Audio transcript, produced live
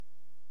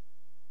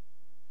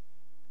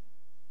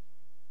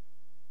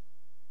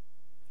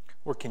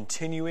We're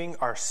continuing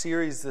our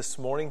series this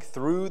morning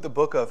through the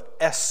book of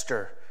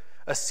Esther,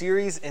 a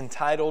series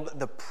entitled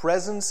The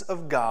Presence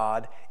of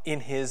God in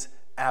His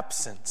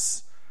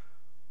Absence.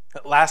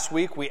 Last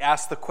week we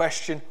asked the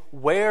question,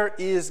 where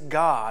is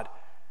God?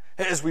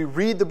 As we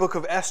read the book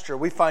of Esther,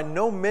 we find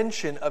no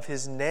mention of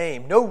His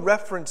name, no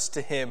reference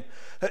to Him,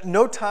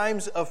 no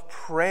times of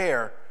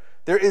prayer.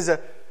 There is a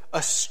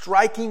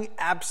striking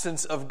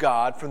absence of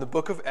God from the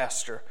book of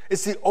Esther.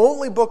 It's the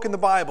only book in the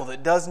Bible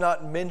that does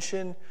not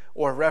mention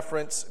or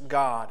reference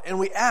God. And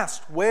we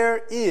asked,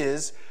 where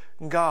is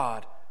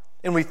God?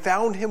 And we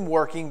found Him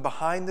working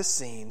behind the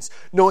scenes,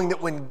 knowing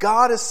that when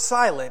God is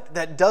silent,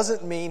 that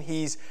doesn't mean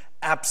He's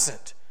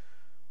absent.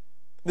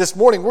 This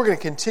morning, we're going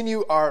to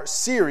continue our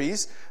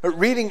series,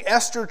 reading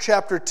Esther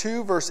chapter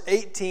 2, verse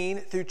 18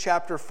 through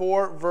chapter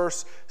 4,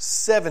 verse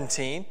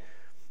 17.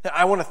 Now,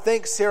 I want to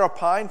thank Sarah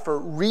Pine for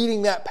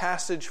reading that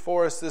passage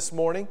for us this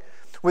morning.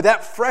 With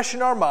that fresh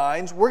in our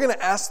minds, we're going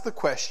to ask the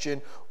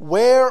question,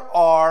 where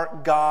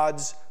are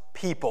God's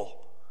people?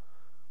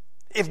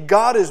 If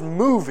God is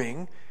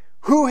moving,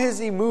 who is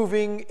He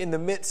moving in the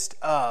midst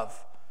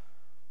of?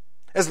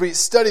 As we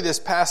study this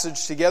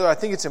passage together, I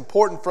think it's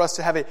important for us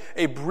to have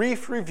a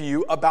brief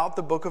review about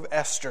the book of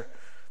Esther.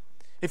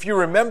 If you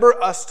remember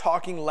us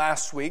talking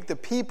last week, the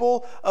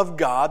people of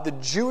God, the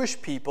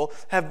Jewish people,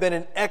 have been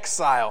in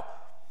exile.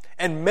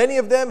 And many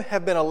of them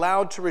have been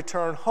allowed to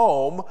return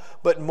home,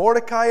 but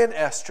Mordecai and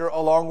Esther,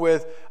 along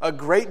with a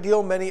great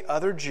deal many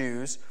other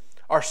Jews,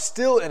 are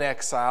still in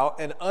exile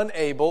and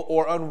unable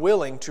or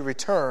unwilling to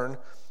return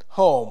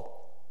home.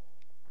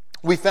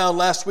 We found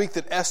last week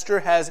that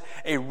Esther has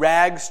a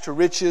rags to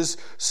riches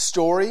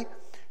story.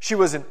 She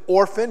was an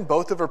orphan,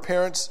 both of her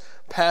parents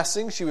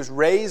passing. She was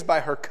raised by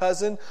her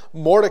cousin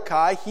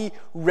Mordecai. He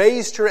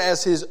raised her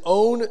as his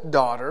own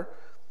daughter.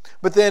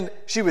 But then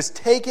she was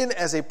taken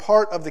as a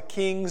part of the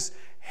king's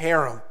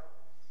harem.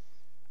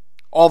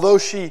 Although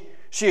she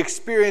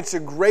experienced a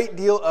great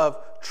deal of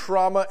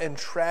trauma and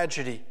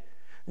tragedy,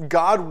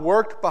 God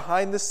worked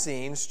behind the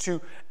scenes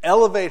to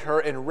elevate her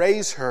and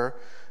raise her,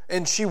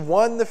 and she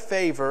won the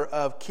favor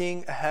of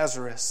King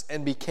Ahasuerus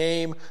and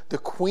became the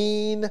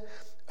queen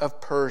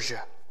of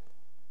Persia.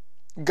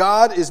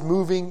 God is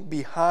moving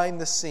behind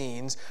the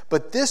scenes,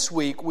 but this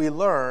week we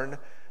learn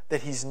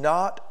that He's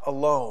not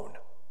alone.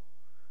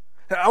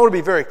 Now, I want to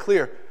be very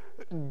clear.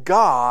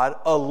 God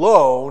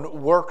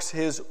alone works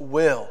His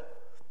will,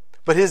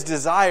 but His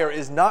desire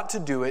is not to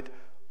do it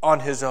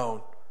on His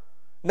own.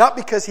 Not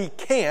because He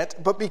can't,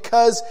 but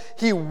because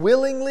He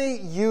willingly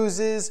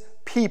uses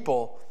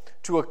people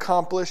to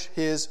accomplish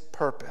His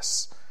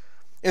purpose.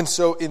 And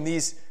so in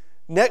these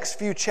next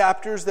few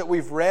chapters that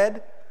we've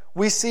read,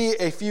 we see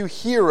a few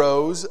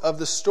heroes of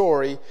the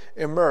story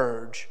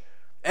emerge,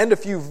 and a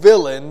few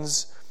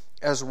villains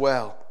as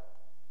well.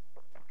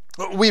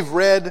 We've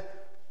read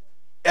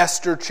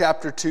Esther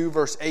chapter 2,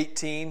 verse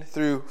 18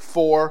 through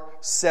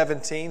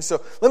 4:17.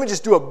 So let me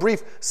just do a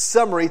brief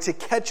summary to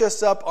catch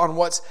us up on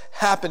what's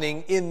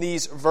happening in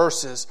these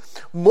verses.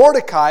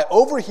 Mordecai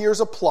overhears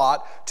a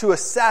plot to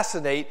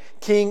assassinate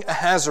King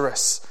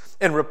Ahasuerus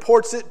and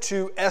reports it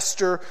to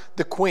Esther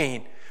the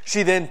queen.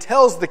 She then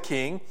tells the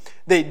king.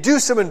 They do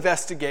some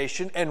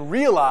investigation and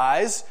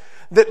realize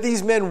that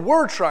these men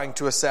were trying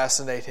to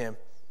assassinate him.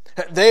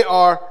 They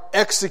are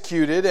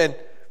executed,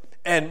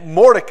 and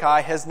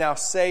Mordecai has now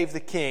saved the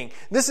king.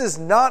 This is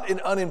not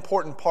an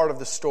unimportant part of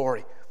the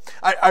story.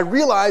 I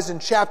realize in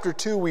chapter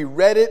 2 we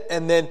read it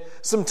and then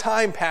some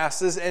time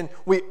passes and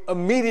we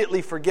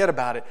immediately forget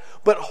about it.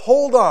 But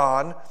hold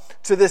on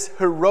to this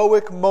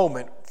heroic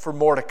moment for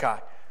Mordecai.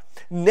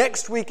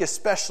 Next week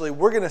especially,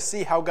 we're going to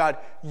see how God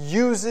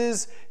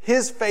uses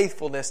His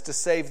faithfulness to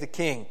save the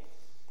king.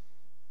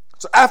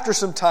 So after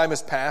some time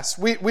has passed,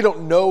 we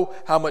don't know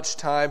how much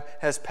time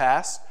has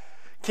passed,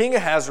 King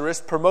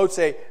Ahasuerus promotes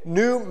a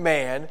new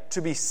man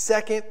to be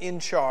second in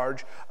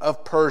charge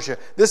of Persia.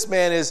 This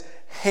man is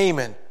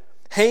Haman.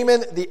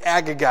 Haman the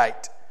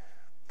Agagite.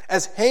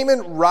 As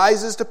Haman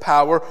rises to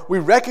power, we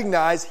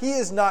recognize he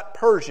is not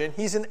Persian,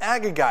 he's an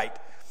Agagite.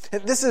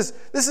 And this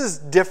is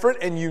different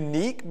and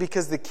unique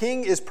because the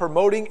king is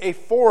promoting a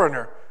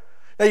foreigner.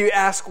 Now you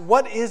ask,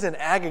 what is an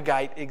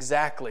Agagite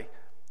exactly?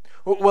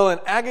 Well, an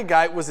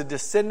Agagite was a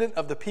descendant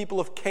of the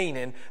people of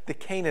Canaan, the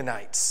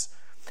Canaanites.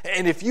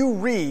 And if you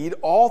read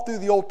all through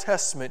the Old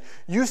Testament,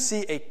 you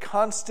see a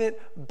constant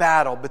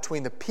battle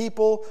between the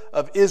people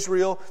of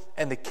Israel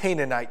and the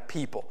Canaanite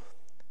people.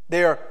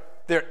 They're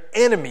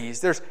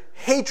enemies. There's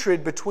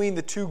hatred between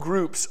the two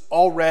groups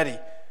already.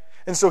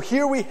 And so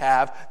here we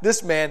have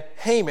this man,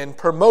 Haman,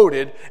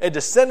 promoted, a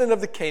descendant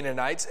of the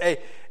Canaanites,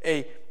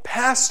 a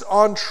passed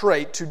on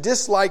trait to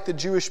dislike the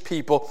Jewish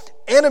people,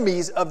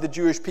 enemies of the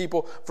Jewish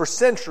people for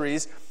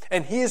centuries,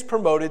 and he is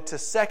promoted to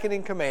second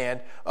in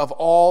command of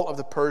all of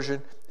the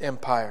Persian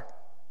Empire.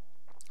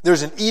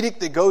 There's an edict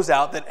that goes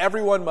out that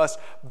everyone must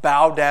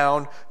bow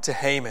down to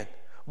Haman,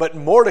 but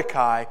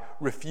Mordecai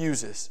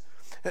refuses.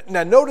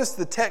 Now notice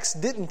the text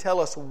didn't tell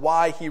us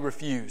why he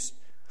refused.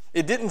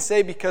 It didn't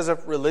say because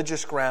of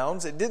religious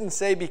grounds. It didn't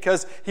say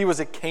because he was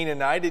a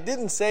Canaanite. It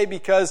didn't say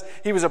because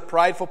he was a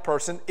prideful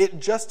person. It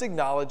just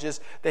acknowledges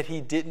that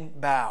he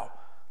didn't bow.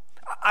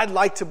 I'd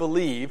like to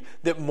believe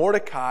that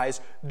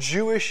Mordecai's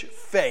Jewish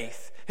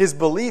faith, his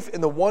belief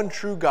in the one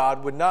true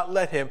God, would not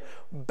let him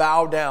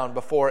bow down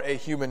before a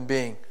human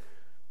being.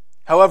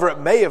 However, it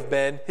may have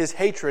been his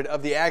hatred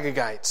of the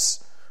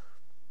Agagites.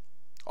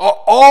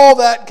 All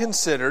that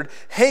considered,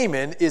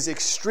 Haman is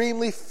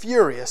extremely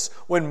furious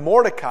when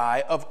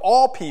Mordecai, of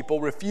all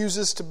people,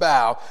 refuses to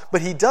bow,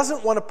 but he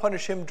doesn't want to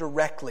punish him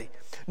directly.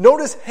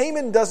 Notice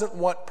Haman doesn't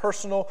want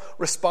personal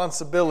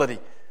responsibility.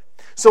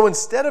 So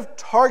instead of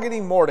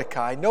targeting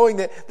Mordecai, knowing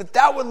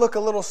that would look a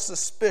little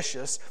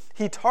suspicious,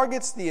 he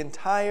targets the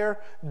entire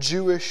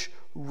Jewish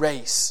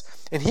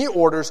race. And he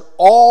orders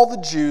all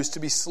the Jews to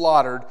be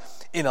slaughtered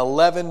in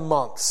 11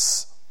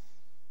 months.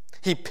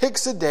 He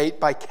picks a date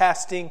by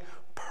casting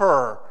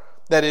pur,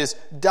 that is,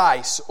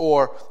 dice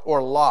or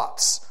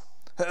lots.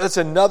 That's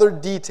another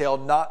detail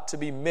not to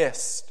be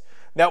missed.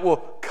 That will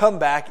come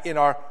back in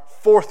our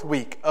 4th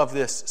week of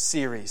this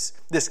series,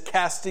 this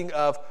casting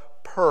of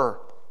pur.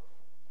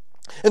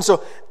 And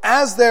so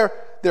as they're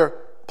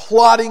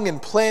plotting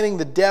and planning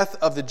the death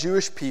of the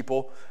Jewish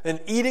people, an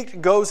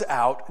edict goes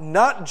out,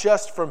 not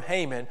just from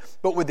Haman,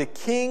 but with the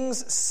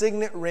king's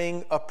signet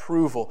ring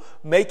approval,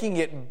 making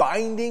it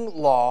binding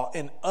law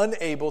and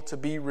unable to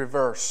be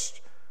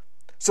reversed.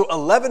 So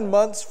 11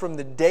 months from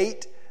the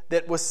date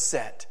that was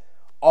set,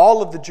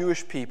 all of the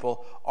Jewish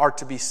people are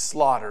to be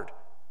slaughtered.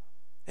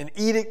 An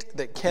edict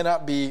that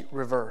cannot be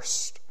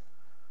reversed.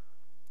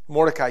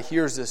 Mordecai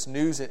hears this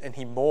news and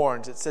he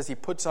mourns. It says he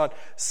puts on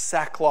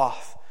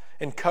sackcloth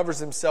and covers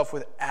himself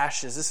with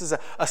ashes. This is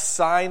a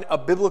sign, a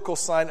biblical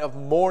sign of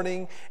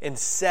mourning and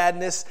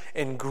sadness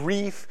and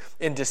grief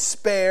and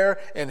despair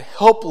and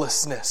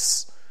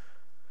helplessness.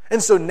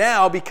 And so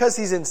now, because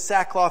he's in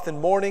sackcloth and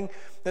mourning,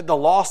 that the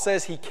law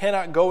says he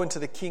cannot go into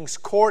the king's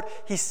court,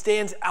 he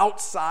stands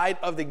outside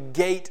of the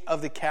gate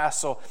of the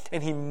castle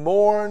and he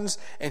mourns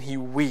and he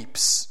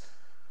weeps.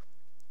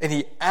 And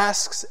he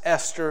asks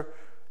Esther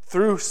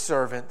through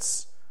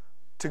servants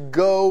to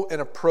go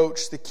and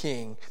approach the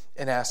king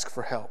and ask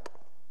for help.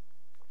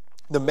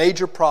 The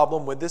major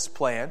problem with this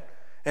plan,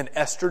 and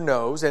Esther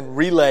knows and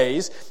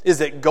relays, is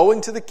that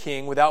going to the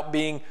king without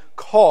being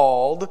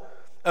called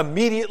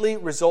immediately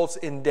results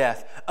in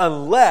death,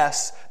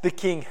 unless the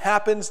king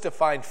happens to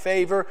find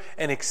favor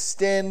and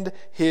extend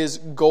his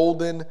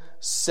golden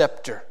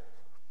scepter.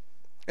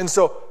 And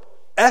so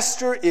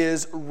Esther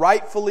is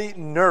rightfully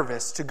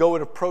nervous to go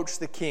and approach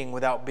the king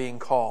without being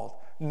called,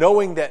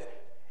 knowing that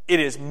it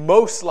is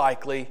most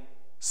likely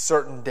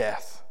certain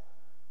death.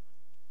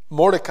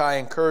 Mordecai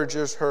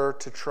encourages her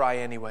to try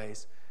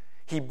anyways.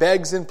 He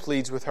begs and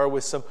pleads with her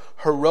with some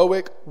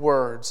heroic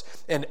words.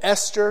 And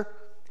Esther,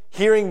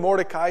 hearing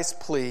Mordecai's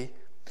plea,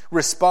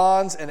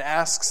 responds and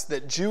asks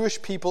that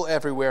Jewish people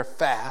everywhere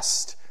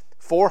fast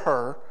for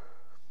her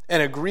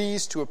and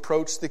agrees to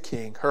approach the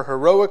king. Her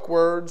heroic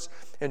words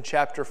in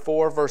chapter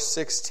 4, verse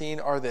 16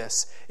 are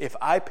this: "If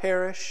I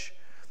perish,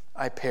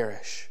 I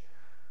perish."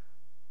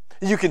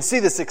 You can see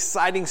this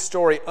exciting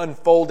story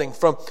unfolding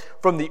from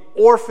the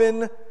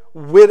orphan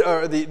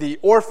widow, the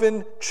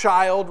orphan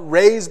child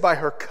raised by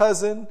her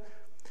cousin,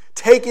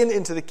 taken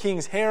into the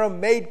king's harem,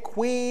 made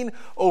queen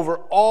over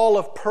all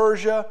of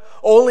Persia,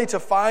 only to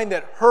find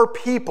that her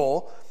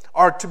people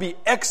are to be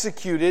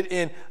executed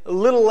in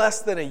little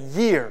less than a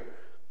year.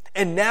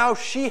 And now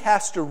she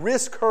has to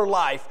risk her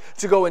life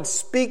to go and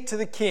speak to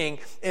the king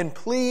and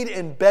plead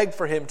and beg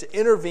for him to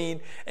intervene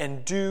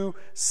and do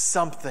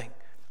something.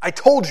 I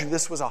told you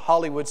this was a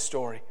Hollywood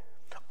story.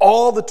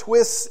 All the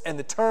twists and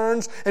the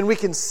turns, and we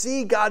can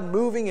see God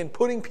moving and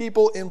putting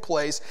people in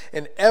place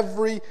in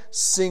every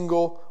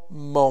single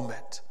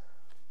moment.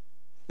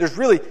 There's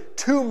really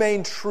 2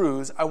 main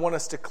truths I want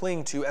us to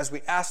cling to as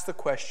we ask the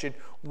question,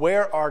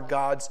 where are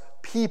God's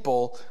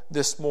people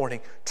this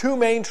morning? 2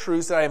 main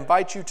truths that I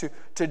invite you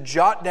to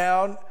jot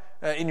down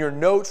in your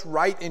notes,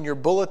 write in your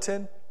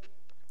bulletin.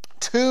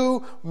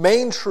 2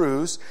 main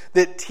truths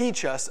that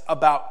teach us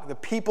about the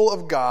people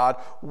of God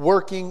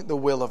working the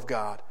will of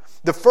God.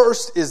 The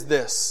first is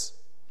this: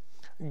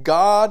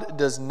 God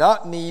does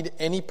not need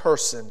any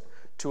person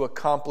to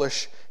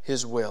accomplish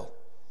His will.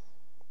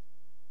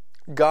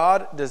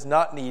 God does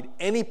not need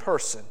any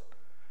person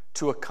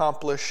to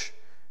accomplish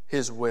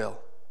His will.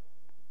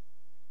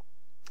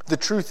 The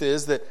truth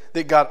is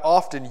that God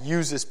often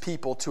uses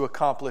people to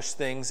accomplish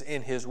things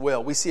in His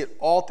will. We see it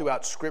all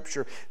throughout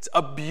Scripture. It's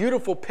a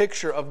beautiful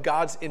picture of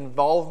God's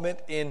involvement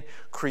in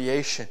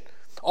creation.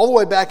 All the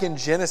way back in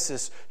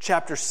Genesis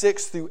chapter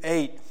 6 through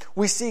 8,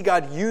 we see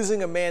God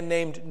using a man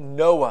named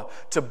Noah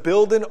to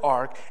build an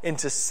ark and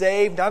to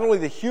save not only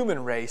the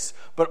human race,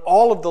 but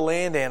all of the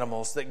land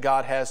animals that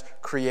God has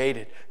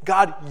created.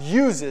 God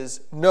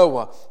uses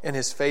Noah and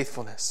his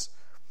faithfulness.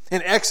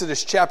 In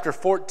Exodus chapter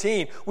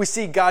 14, we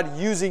see God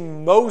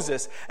using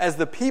Moses as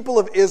the people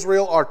of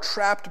Israel are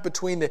trapped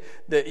between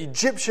the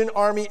Egyptian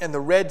army and the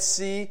Red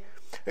Sea.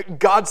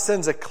 God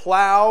sends a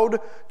cloud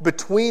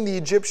between the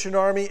Egyptian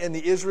army and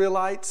the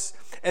Israelites,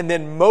 and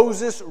then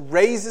Moses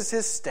raises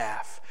his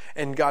staff,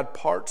 and God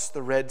parts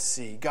the Red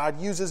Sea.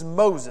 God uses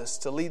Moses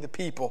to lead the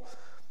people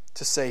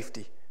to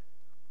safety.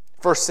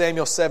 1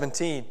 Samuel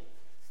 17,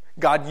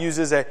 God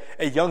uses a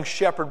young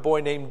shepherd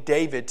boy named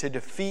David to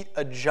defeat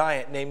a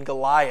giant named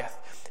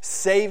Goliath,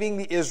 saving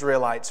the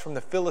Israelites from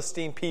the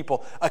Philistine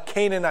people, a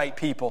Canaanite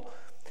people,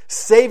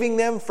 saving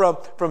them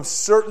from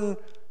certain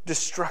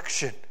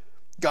destruction.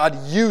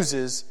 God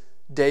uses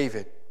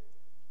David.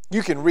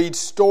 You can read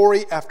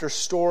story after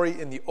story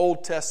in the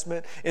Old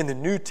Testament, in the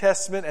New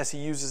Testament, as he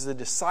uses the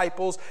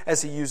disciples,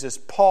 as he uses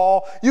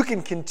Paul. You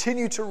can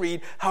continue to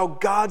read how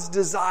God's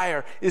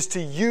desire is to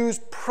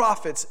use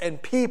prophets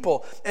and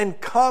people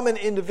and common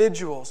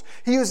individuals.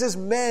 He uses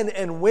men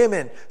and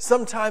women,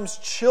 sometimes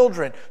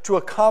children, to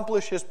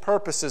accomplish his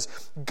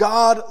purposes.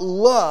 God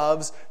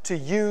loves to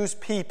use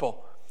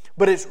people.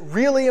 But it's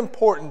really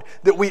important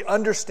that we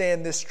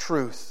understand this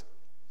truth.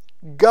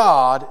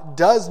 God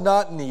does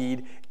not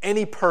need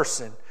any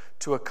person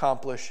to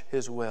accomplish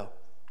his will.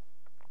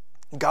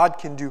 God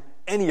can do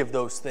any of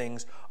those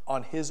things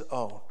on his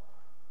own.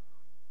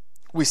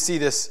 We see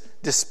this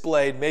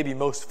displayed maybe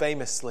most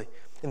famously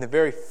in the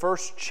very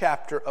first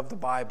chapter of the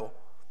Bible,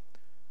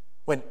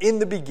 when in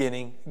the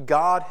beginning,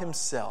 God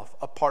himself,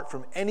 apart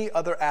from any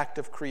other act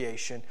of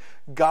creation,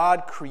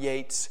 God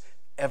creates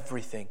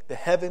everything. The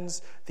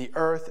heavens, the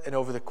earth, and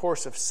over the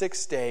course of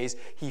 6 days,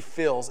 he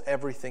fills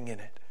everything in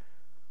it.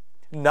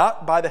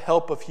 Not by the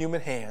help of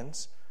human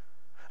hands,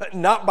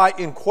 not by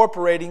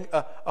incorporating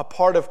a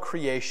part of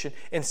creation.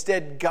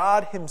 Instead,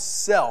 God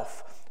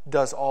himself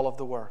does all of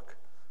the work.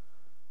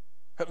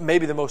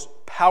 Maybe the most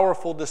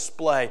powerful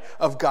display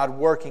of God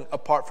working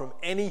apart from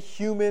any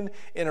human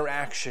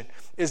interaction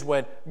is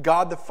when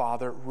God the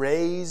Father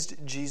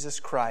raised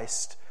Jesus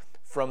Christ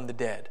from the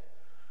dead.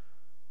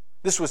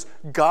 This was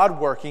God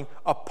working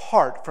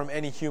apart from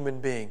any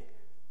human being.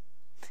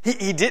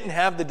 He didn't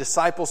have the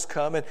disciples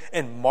come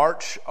and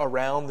march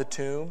around the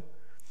tomb.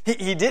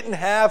 He didn't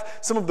have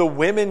some of the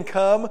women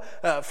come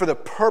for the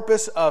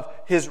purpose of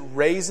his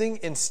raising.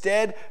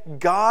 Instead,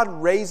 God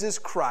raises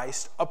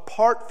Christ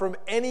apart from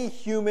any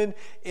human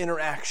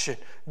interaction.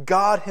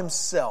 God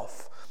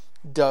himself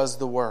does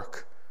the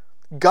work.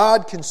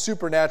 God can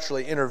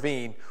supernaturally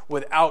intervene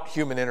without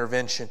human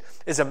intervention.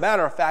 As a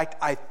matter of fact,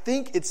 I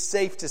think it's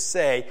safe to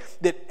say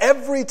that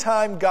every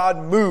time God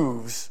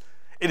moves,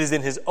 it is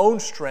in his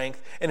own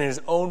strength and in his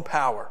own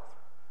power.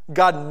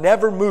 God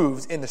never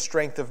moves in the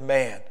strength of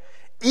man.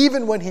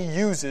 Even when he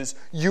uses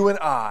you and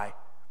I,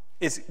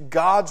 it's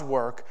God's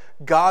work,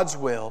 God's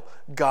will,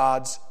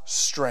 God's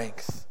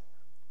strength.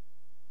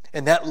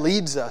 And that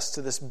leads us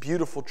to this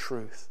beautiful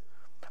truth.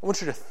 I want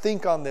you to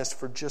think on this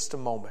for just a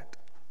moment.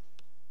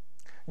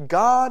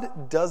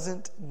 God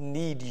doesn't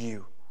need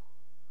you,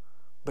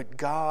 but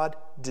God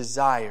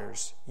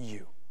desires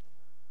you.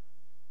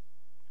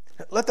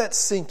 Let that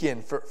sink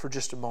in for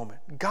just a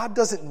moment. God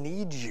doesn't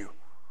need you.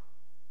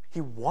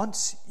 He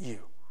wants you.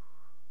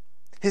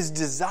 His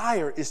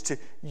desire is to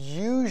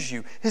use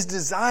you. His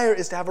desire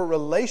is to have a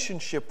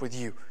relationship with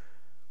you.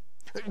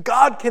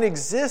 God can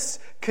exist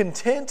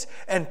content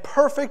and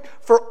perfect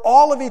for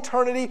all of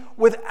eternity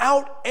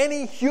without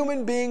any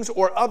human beings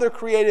or other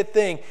created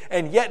thing.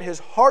 And yet his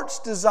heart's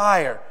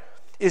desire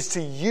is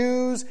to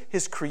use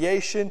his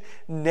creation,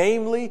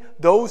 namely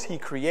those he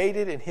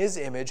created in his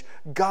image.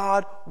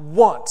 God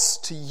wants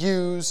to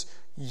use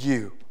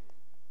you.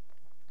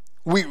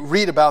 We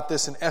read about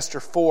this in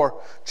Esther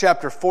 4,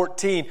 chapter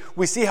 14.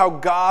 We see how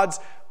God's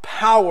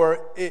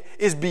power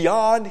is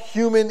beyond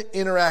human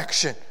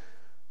interaction.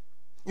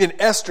 In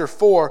Esther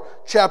 4,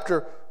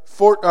 chapter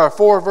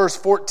 4, verse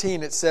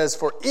 14, it says,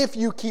 "For if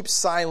you keep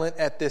silent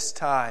at this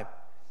time,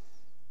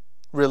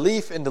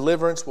 relief and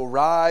deliverance will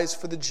rise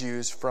for the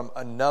Jews from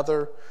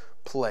another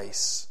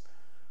place."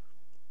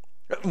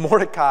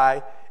 Mordecai,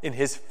 in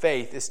his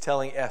faith, is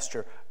telling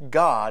Esther,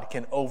 God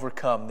can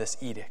overcome this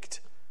edict.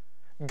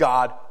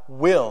 God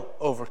will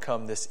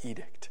overcome this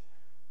edict.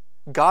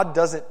 God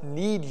doesn't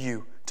need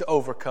you to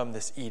overcome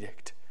this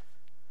edict.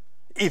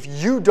 If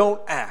you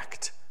don't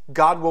act,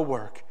 God will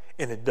work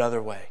in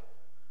another way.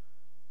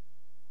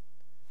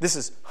 This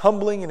is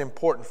humbling and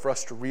important for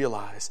us to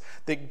realize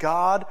that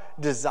God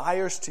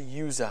desires to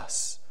use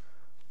us,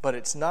 but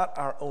it's not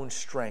our own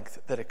strength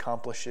that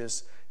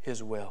accomplishes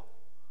his will.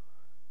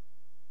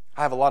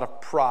 I have a lot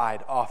of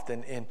pride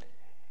often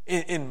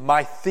in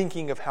my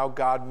thinking of how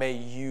God may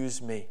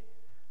use me.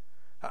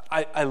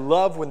 I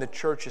love when the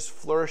church is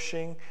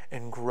flourishing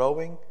and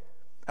growing.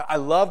 I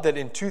love that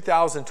in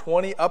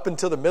 2020, up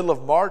until the middle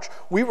of March,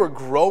 we were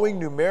growing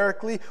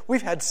numerically.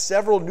 We've had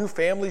several new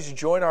families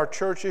join our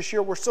church this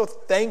year. We're so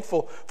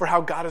thankful for how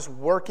God is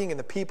working in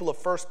the people of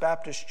First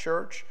Baptist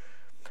Church.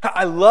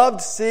 I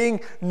loved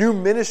seeing new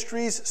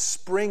ministries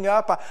spring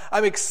up.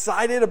 I'm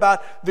excited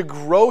about the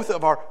growth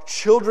of our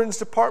children's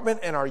department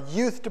and our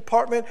youth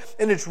department.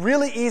 And it's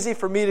really easy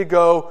for me to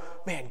go,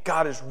 man,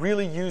 God has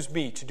really used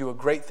me to do a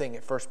great thing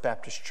at First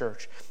Baptist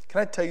Church.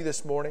 Can I tell you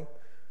this morning?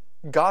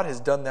 God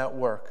has done that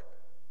work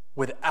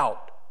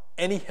without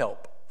any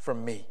help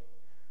from me.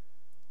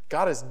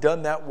 God has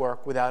done that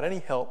work without any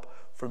help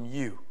from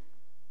you.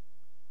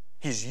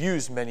 He's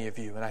used many of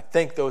you, and I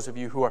thank those of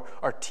you who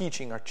are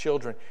teaching our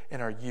children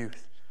and our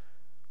youth.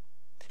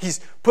 He's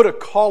put a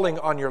calling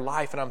on your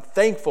life, and I'm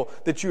thankful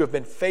that you have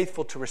been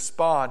faithful to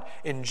respond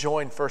and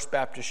join First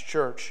Baptist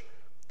Church.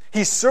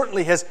 He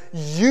certainly has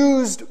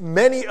used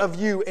many of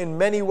you in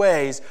many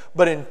ways,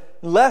 but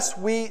unless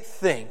we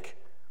think,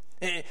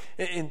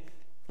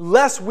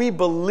 unless we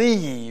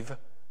believe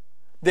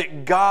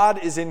that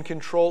God is in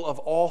control of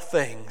all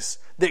things,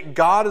 that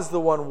God is the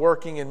one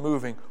working and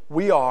moving,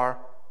 we are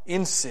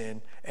in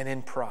sin and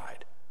in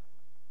pride.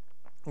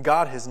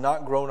 God has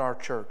not grown our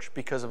church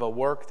because of a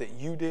work that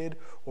you did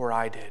or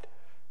I did.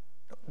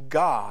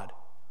 God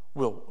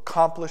will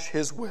accomplish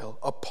His will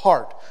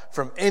apart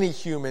from any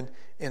human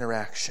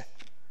interaction.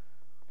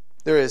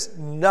 There is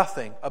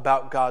nothing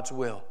about God's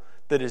will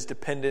that is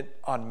dependent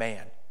on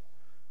man.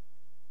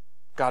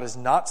 God is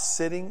not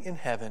sitting in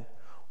heaven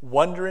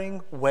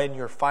wondering when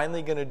you're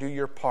finally going to do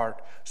your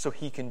part so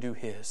He can do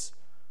His.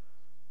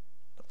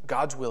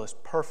 God's will is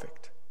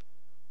perfect.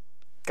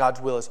 God's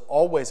will is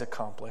always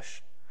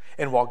accomplished.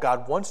 And while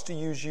God wants to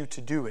use you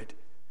to do it,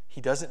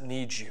 He doesn't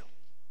need you.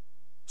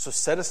 So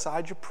set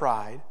aside your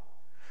pride.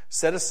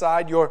 Set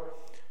aside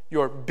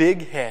your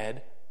big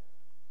head.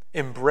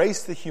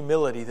 Embrace the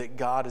humility that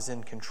God is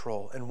in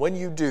control. And when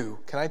you do,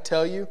 can I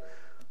tell you,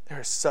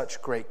 there is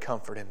such great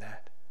comfort in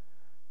that.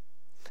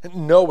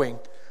 And knowing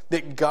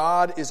that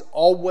God is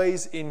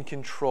always in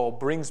control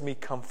brings me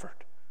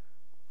comfort.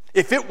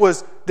 If it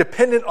was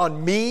dependent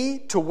on me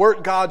to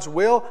work God's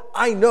will,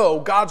 I know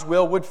God's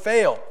will would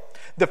fail.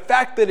 The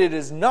fact that it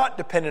is not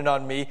dependent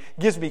on me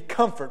gives me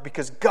comfort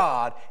because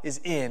God is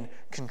in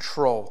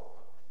control.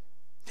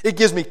 It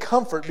gives me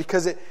comfort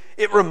because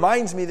it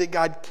reminds me that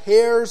God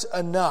cares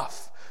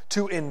enough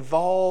to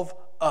involve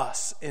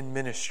us in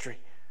ministry.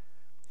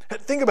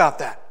 Think about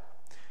that.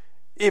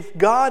 If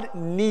God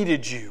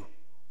needed you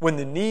when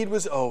the need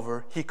was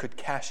over, He could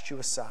cast you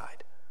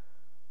aside.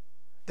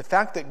 The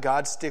fact that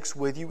God sticks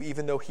with you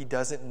even though He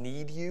doesn't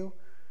need you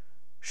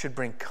should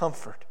bring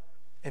comfort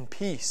and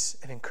peace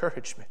and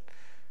encouragement.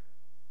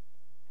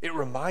 It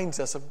reminds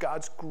us of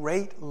God's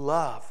great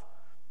love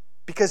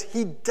because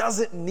He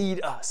doesn't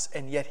need us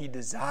and yet He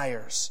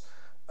desires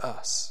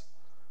us.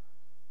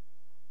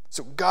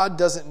 So God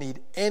doesn't need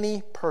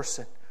any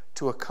person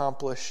to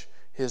accomplish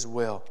His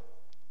will.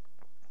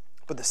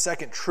 But the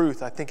second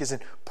truth I think is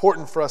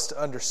important for us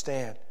to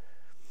understand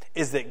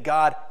is that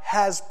God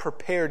has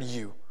prepared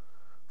you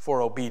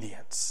for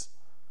obedience.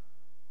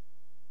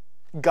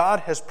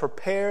 God has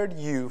prepared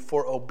you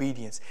for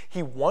obedience.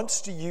 He wants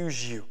to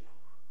use you.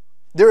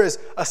 There is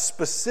a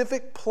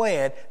specific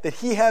plan that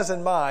He has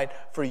in mind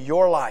for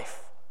your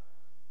life.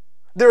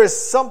 There is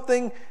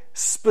something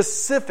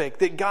specific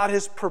that God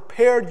has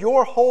prepared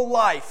your whole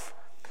life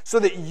so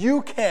that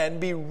you can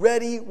be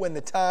ready when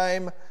the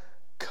time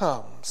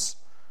comes.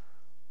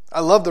 I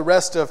love the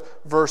rest of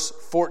verse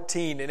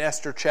 14 in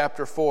Esther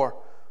chapter 4.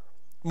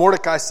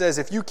 Mordecai says,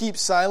 if you keep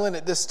silent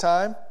at this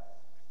time,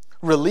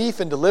 relief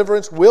and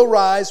deliverance will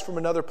rise from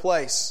another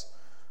place,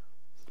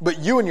 but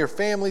you and your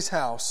family's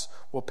house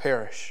will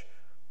perish.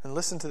 And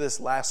listen to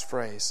this last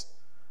phrase.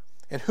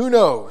 And who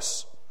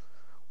knows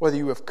whether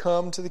you have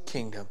come to the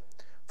kingdom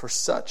for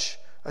such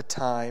a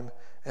time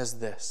as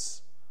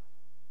this.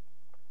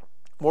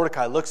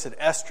 Mordecai looks at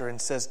Esther and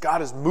says, God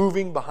is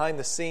moving behind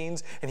the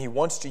scenes and He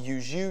wants to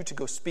use you to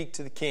go speak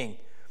to the king.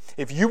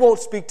 If you won't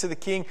speak to the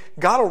king,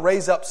 God will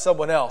raise up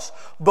someone else.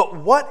 But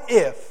what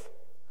if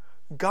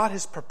God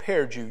has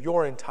prepared you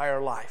your entire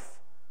life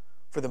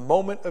for the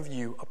moment of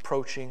you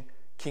approaching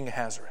King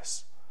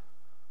Ahasuerus?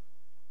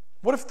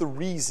 What if the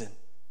reason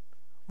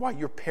why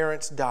your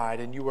parents died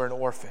and you were an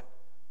orphan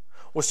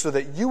was so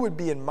that you would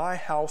be in my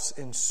house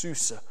in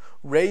Susa,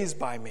 raised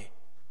by me,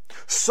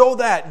 so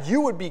that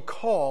you would be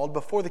called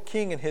before the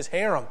king and his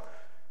harem?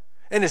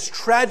 And as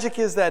tragic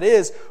as that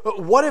is,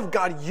 what if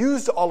God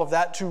used all of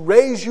that to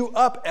raise you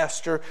up,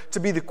 Esther, to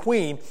be the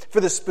queen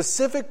for the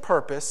specific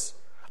purpose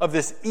of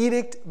this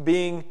edict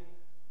being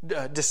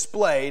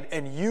displayed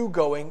and you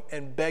going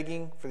and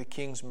begging for the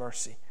king's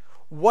mercy?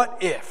 What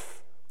if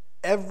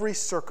every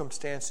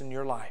circumstance in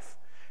your life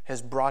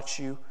has brought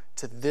you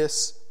to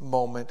this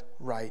moment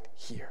right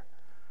here?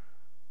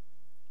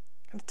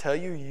 I'm going to tell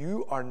you,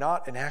 you are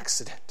not an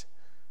accident.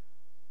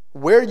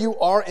 Where you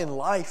are in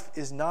life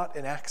is not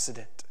an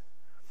accident.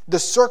 The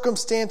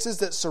circumstances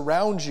that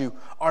surround you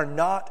are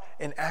not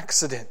an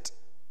accident.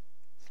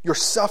 Your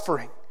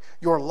suffering,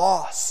 your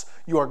loss,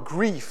 your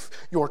grief,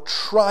 your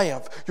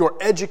triumph, your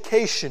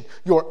education,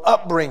 your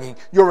upbringing,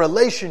 your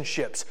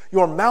relationships,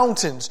 your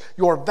mountains,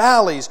 your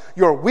valleys,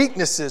 your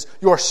weaknesses,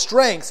 your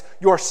strengths,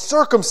 your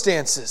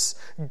circumstances.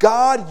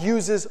 God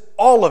uses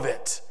all of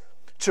it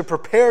to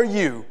prepare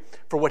you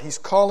for what He's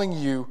calling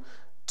you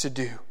to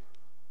do.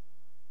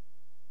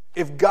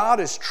 If God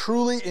is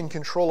truly in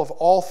control of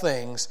all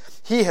things,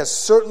 He has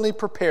certainly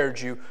prepared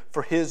you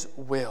for His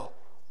will.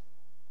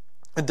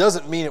 It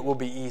doesn't mean it will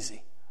be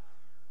easy.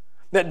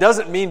 That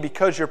doesn't mean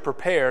because you're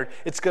prepared,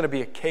 it's going to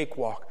be a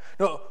cakewalk.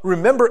 No,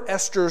 remember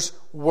Esther's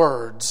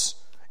words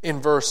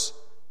in verse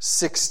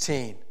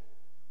 16.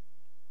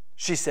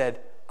 She said,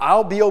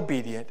 I'll be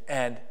obedient,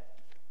 and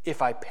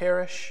if I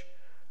perish,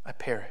 I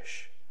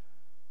perish.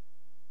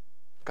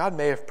 God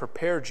may have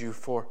prepared you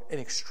for an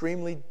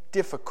extremely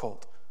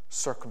difficult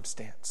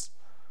circumstance.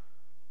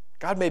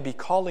 God may be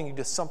calling you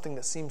to something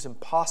that seems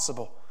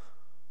impossible.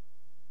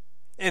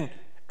 And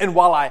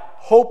while I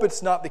hope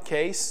it's not the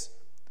case,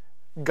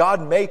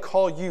 God may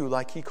call you,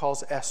 like He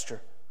calls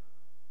Esther,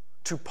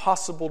 to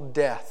possible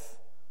death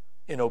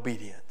in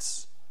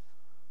obedience.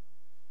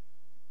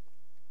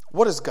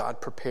 What has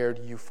God prepared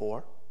you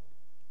for?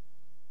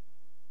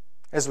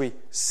 As we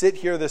sit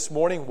here this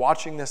morning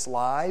watching this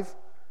live,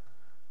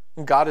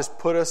 God has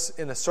put us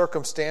in a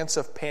circumstance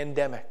of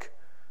pandemic.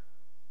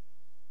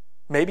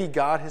 Maybe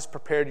God has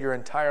prepared your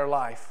entire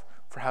life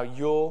for how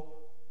you'll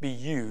be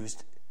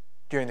used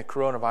during the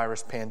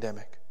coronavirus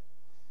pandemic.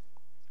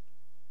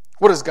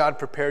 What does God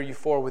prepare you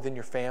for within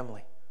your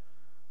family?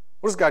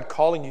 What is God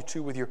calling you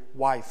to with your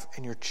wife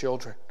and your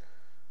children?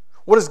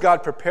 What does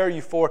God prepare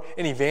you for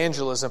in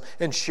evangelism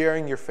and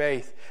sharing your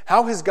faith?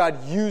 How has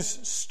God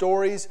used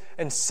stories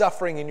and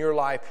suffering in your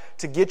life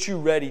to get you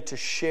ready to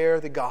share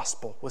the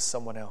gospel with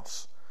someone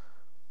else?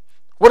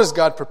 What does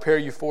God prepare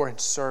you for in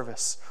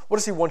service? What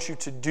does He want you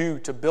to do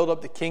to build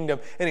up the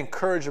kingdom and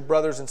encourage your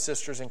brothers and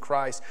sisters in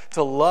Christ,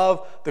 to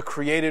love the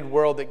created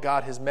world that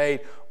God has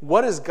made?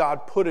 What has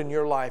God put in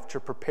your life to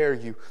prepare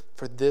you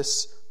for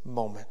this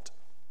moment?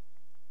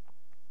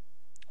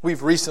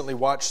 We've recently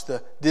watched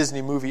the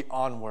Disney movie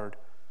Onward.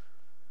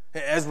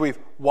 As we've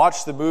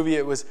watched the movie,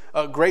 it was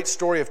a great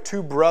story of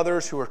two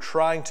brothers who are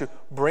trying to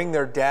bring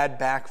their dad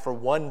back for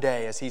one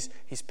day as he's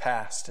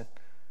passed.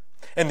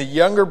 And the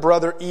younger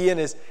brother, Ian,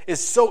 is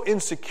so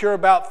insecure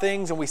about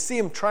things, and we see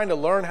him trying to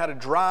learn how to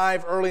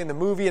drive early in the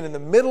movie, and in the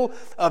middle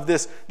of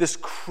this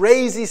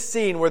crazy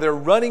scene where they're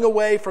running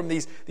away from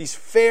these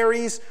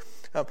fairies,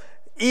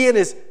 Ian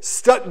is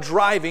stuck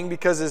driving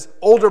because his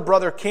older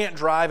brother can't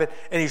drive,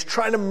 and he's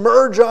trying to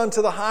merge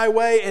onto the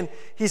highway, and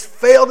he's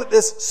failed at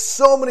this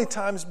so many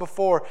times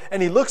before.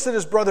 And he looks at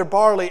his brother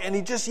Barley, and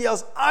he just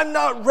yells, "I'm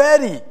not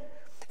ready."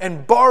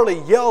 And Barley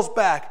yells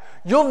back,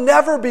 "You'll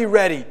never be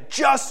ready.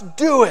 Just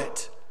do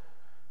it."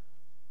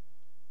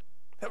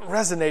 That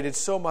resonated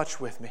so much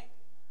with me.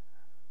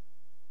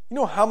 You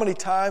know how many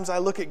times I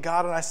look at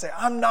God and I say,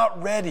 "I'm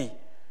not ready.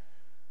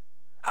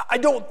 I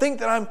don't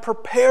think that I'm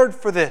prepared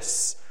for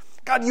this.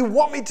 God, you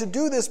want me to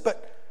do this,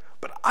 but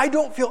I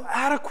don't feel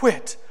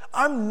adequate.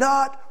 I'm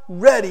not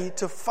ready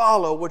to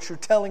follow what you're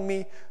telling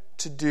me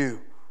to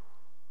do."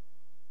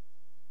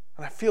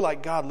 And I feel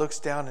like God looks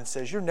down and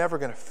says, "You're never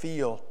going to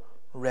feel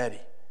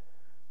ready."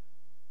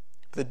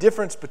 The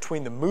difference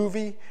between the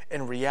movie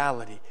and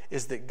reality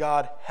is that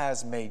God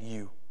has made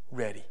you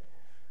ready.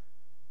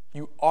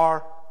 You are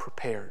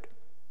prepared.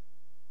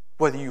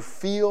 Whether you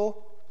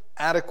feel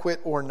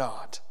adequate or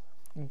not,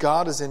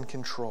 God is in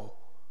control.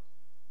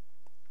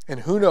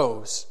 And who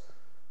knows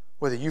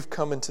whether you've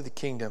come into the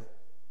kingdom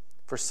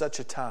for such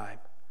a time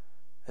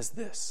as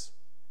this.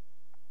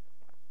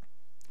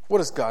 What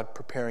is God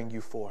preparing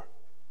you for?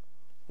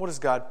 What is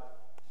God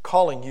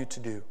calling you to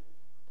do?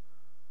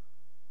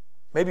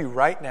 Maybe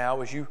right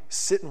now, as you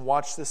sit and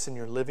watch this in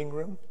your living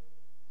room,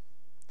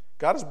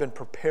 God has been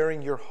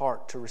preparing your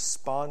heart to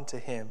respond to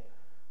Him.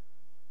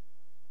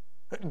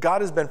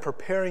 God has been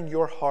preparing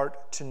your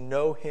heart to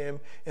know Him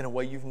in a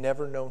way you've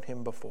never known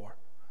Him before.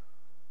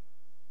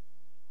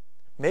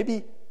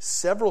 Maybe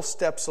several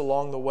steps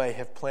along the way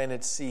have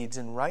planted seeds,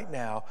 and right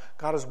now,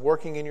 God is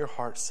working in your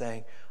heart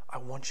saying, "I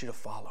want you to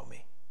follow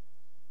me."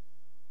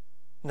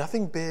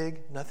 Nothing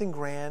big, nothing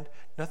grand,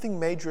 nothing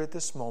major at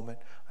this moment.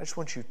 I just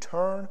want you to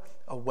turn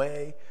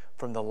away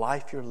from the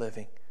life you're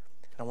living,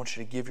 and I want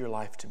you to give your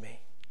life to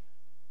me.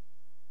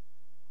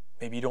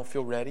 Maybe you don't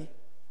feel ready.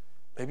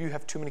 Maybe you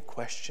have too many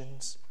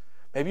questions.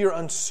 Maybe you're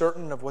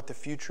uncertain of what the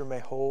future may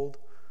hold.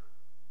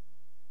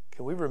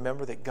 Can we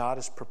remember that God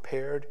has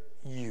prepared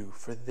you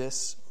for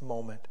this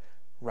moment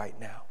right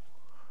now?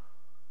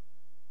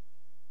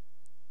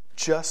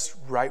 Just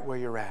right where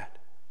you're at.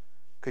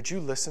 Could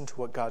you listen to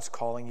what God's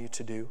calling you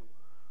to do?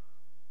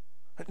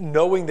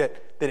 Knowing that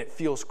it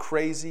feels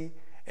crazy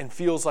and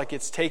feels like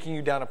it's taking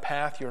you down a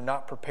path you're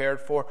not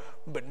prepared for,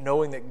 but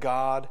knowing that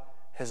God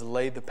has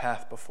laid the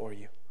path before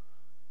you.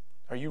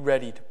 Are you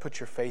ready to put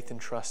your faith and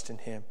trust in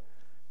Him?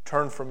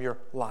 Turn from your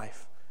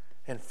life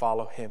and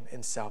follow Him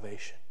in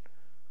salvation.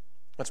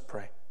 Let's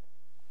pray.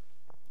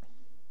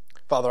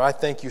 Father, I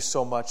thank You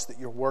so much that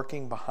You're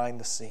working behind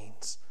the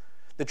scenes,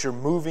 that You're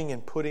moving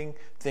and putting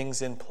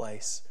things in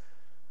place.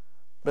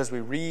 But as we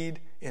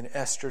read in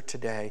Esther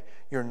today,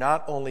 You're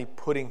not only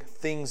putting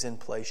things in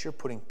place, You're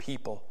putting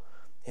people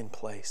in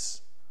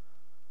place.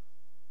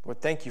 Lord,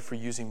 thank You for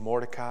using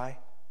Mordecai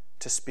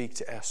to speak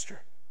to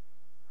Esther.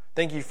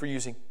 Thank You for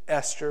using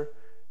Esther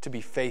to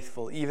be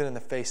faithful, even in the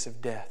face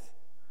of death.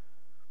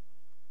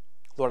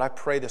 Lord, I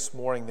pray this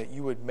morning that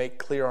You would make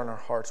clear on our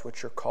hearts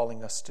what You're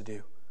calling us to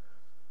do.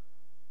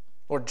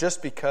 Lord,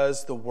 just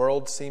because the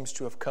world seems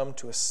to have come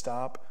to a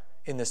stop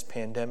in this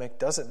pandemic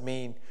doesn't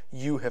mean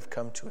you have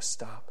come to a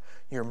stop.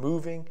 You're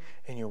moving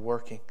and you're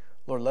working.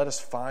 Lord, let us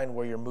find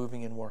where you're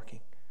moving and working.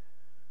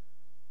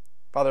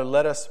 Father,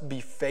 let us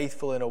be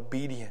faithful and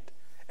obedient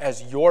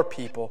as your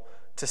people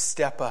to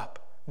step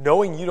up,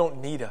 knowing you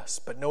don't need us,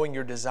 but knowing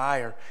your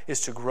desire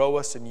is to grow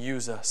us and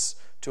use us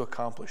to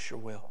accomplish your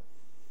will.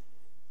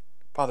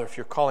 Father, if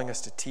you're calling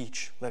us to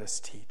teach, let us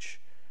teach.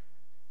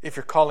 If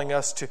you're calling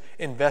us to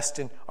invest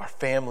in our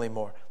family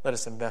more, let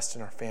us invest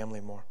in our family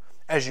more.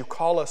 As you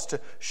call us to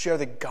share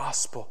the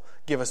gospel,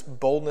 give us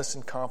boldness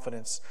and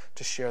confidence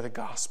to share the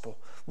gospel.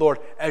 Lord,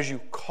 as you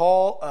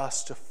call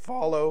us to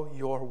follow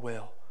your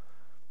will,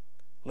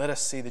 let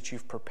us see that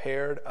you've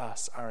prepared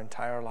us our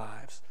entire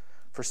lives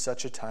for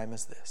such a time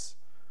as this.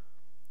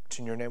 It's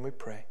in your name we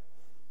pray.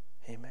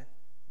 Amen.